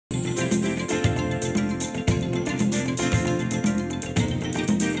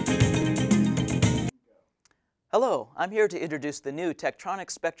Hello, I'm here to introduce the new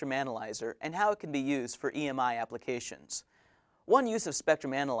Tektronix Spectrum Analyzer and how it can be used for EMI applications. One use of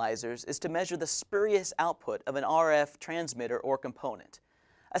spectrum analyzers is to measure the spurious output of an RF transmitter or component.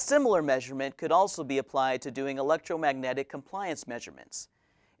 A similar measurement could also be applied to doing electromagnetic compliance measurements.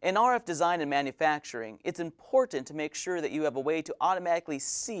 In RF design and manufacturing, it's important to make sure that you have a way to automatically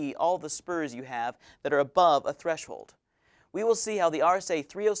see all the spurs you have that are above a threshold. We will see how the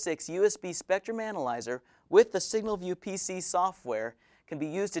RSA306 USB Spectrum Analyzer with the SignalVu-PC software can be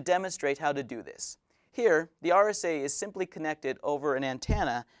used to demonstrate how to do this. Here, the RSA is simply connected over an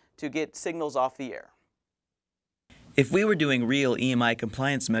antenna to get signals off the air. If we were doing real EMI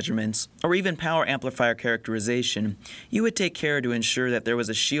compliance measurements, or even power amplifier characterization, you would take care to ensure that there was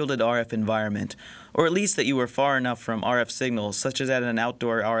a shielded RF environment, or at least that you were far enough from RF signals, such as at an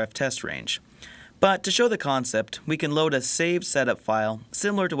outdoor RF test range. But to show the concept, we can load a saved setup file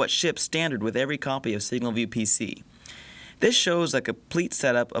similar to what ships standard with every copy of SignalVu-PC. This shows a complete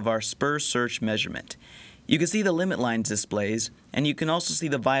setup of our Spur search measurement. You can see the limit lines displays, and you can also see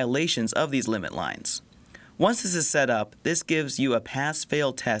the violations of these limit lines. Once this is set up, this gives you a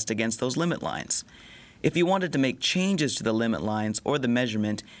pass-fail test against those limit lines. If you wanted to make changes to the limit lines or the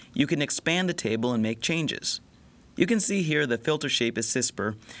measurement, you can expand the table and make changes. You can see here the filter shape is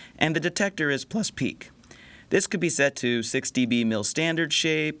Spur and the detector is plus peak. This could be set to 6 dB mil standard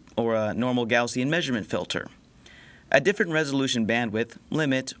shape or a normal Gaussian measurement filter. A different resolution bandwidth,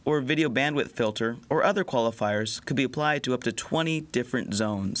 limit, or video bandwidth filter or other qualifiers could be applied to up to 20 different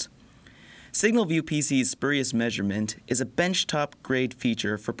zones. SignalVu-PC's spurious measurement is a benchtop grade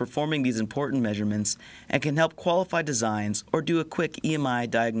feature for performing these important measurements and can help qualify designs or do a quick EMI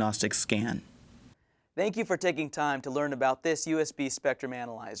diagnostic scan. Thank you for taking time to learn about this USB Spectrum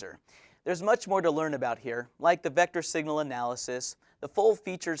Analyzer. There's much more to learn about here, like the vector signal analysis, the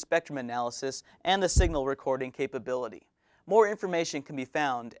full-featured spectrum analysis, and the signal recording capability. More information can be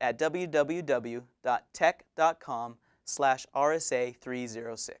found at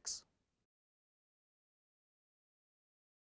www.tech.com/RSA306.